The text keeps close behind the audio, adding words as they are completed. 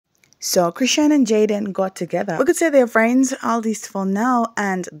So Chrisean and Jayden got together. We could say they're friends, at least for now,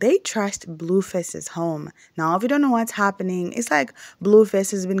 and they trashed Blueface's home. Now, if you don't know what's happening, it's like Blueface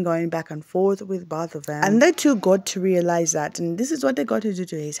has been going back and forth with both of them. And they two got to realize that, and this is what they got to do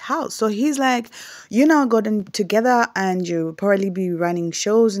to his house. So he's like, you now gotten together and you probably be running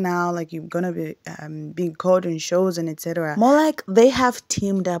shows now, like you're gonna be being called in shows and etc. More like they have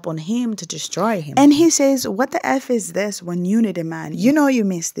teamed up on him to destroy him. And he says, what the F is this when you need a man? You know you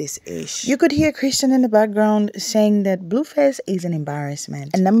miss this. You could hear Chrisean in the background saying that Blueface is an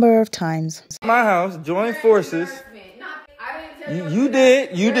embarrassment a number of times. My house, join forces. You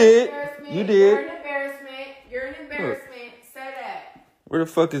did. You're an embarrassment. You're an embarrassment. Say that. Where the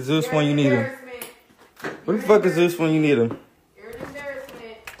fuck is Zeus when you need him? Where the fuck is Zeus when you need him? You're an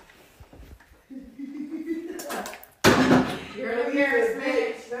embarrassment. You're an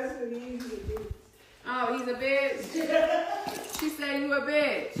embarrassment. That's what he usually do. Oh, he's a bitch. She said you a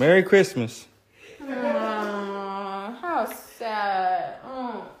bitch. Merry Christmas. How sad.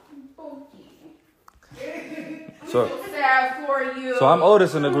 So sad for you. So I'm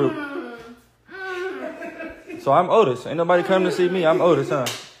Otis in the group. So I'm Otis. Ain't nobody come to see me. I'm Otis, huh?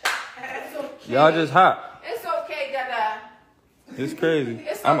 Okay. Y'all just hot. It's okay, Dada. It's crazy.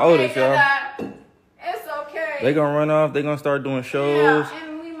 It's I'm okay, Otis, y'all. It's okay. They gonna run off. They gonna start doing shows. Yeah,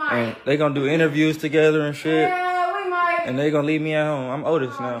 and we might. And they gonna do interviews together and shit. Yeah, we might. And they gonna leave me at home. I'm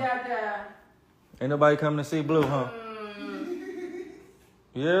Otis now. Dada. Ain't nobody coming to see Blue, huh?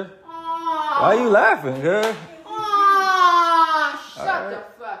 Yeah? Why you laughing, girl? Shut the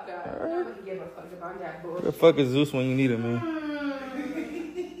fuck up. Nobody give a fuck about that bullshit. Where the fuck is Zeus when you need him, man?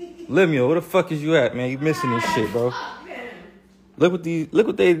 Lemuel, where the fuck is you at, man? You missing this shit, bro. Look what they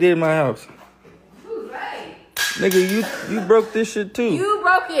did in my house. Who's right? Nigga, you broke this shit too. You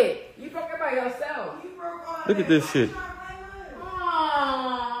broke it. You broke it by yourself. Look at this shit.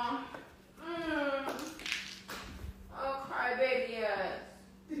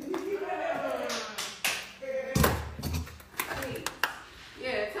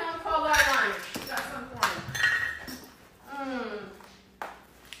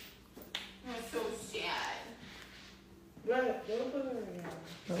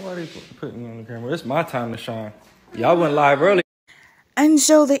 Why are they putting me on the camera? It's my time to shine. Y'all went live early. And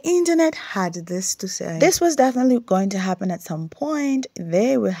so the internet had this to say. This was definitely going to happen at some point.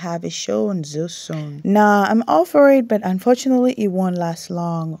 They will have a show on Zeus soon. Nah, I'm all for it, but unfortunately it won't last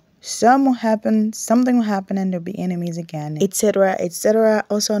long. Something will happen, and there'll be enemies again, etc, etc.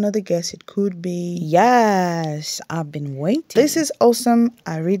 Also, another guess, it could be, yes, I've been waiting. This is awesome.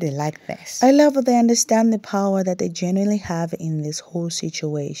 I really like this. I love that they understand the power that they genuinely have in this whole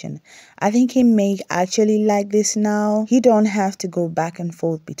situation. I think he may actually like this now. He don't have to go back and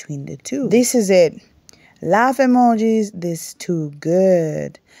forth between the two. This is it. Laugh emojis. This too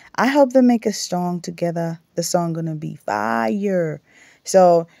good. I hope they make a song together. The song gonna be fire.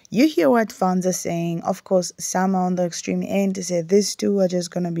 So you hear what fans are saying. Of course, some are on the extreme end to say these two are just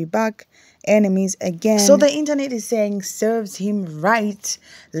gonna be back enemies again. So the internet is saying serves him right.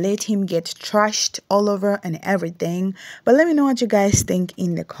 Let him get trashed all over and everything. But let me know what you guys think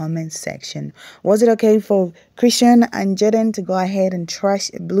in the comments section. Was it okay for Chrisean and Jayden to go ahead and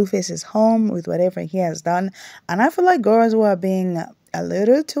trash Blueface's home with whatever he has done? And I feel like girls were being a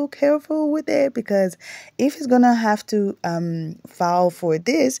little too careful with it, because if he's gonna have to file for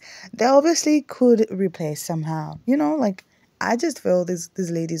this, they obviously could replace somehow, you know. Like, I just feel these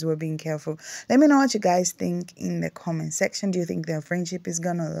ladies were being careful. Let me know what you guys think in the comment section. Do you think their friendship is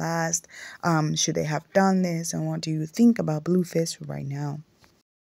gonna last? Should they have done this? And what do you think about Blueface right now?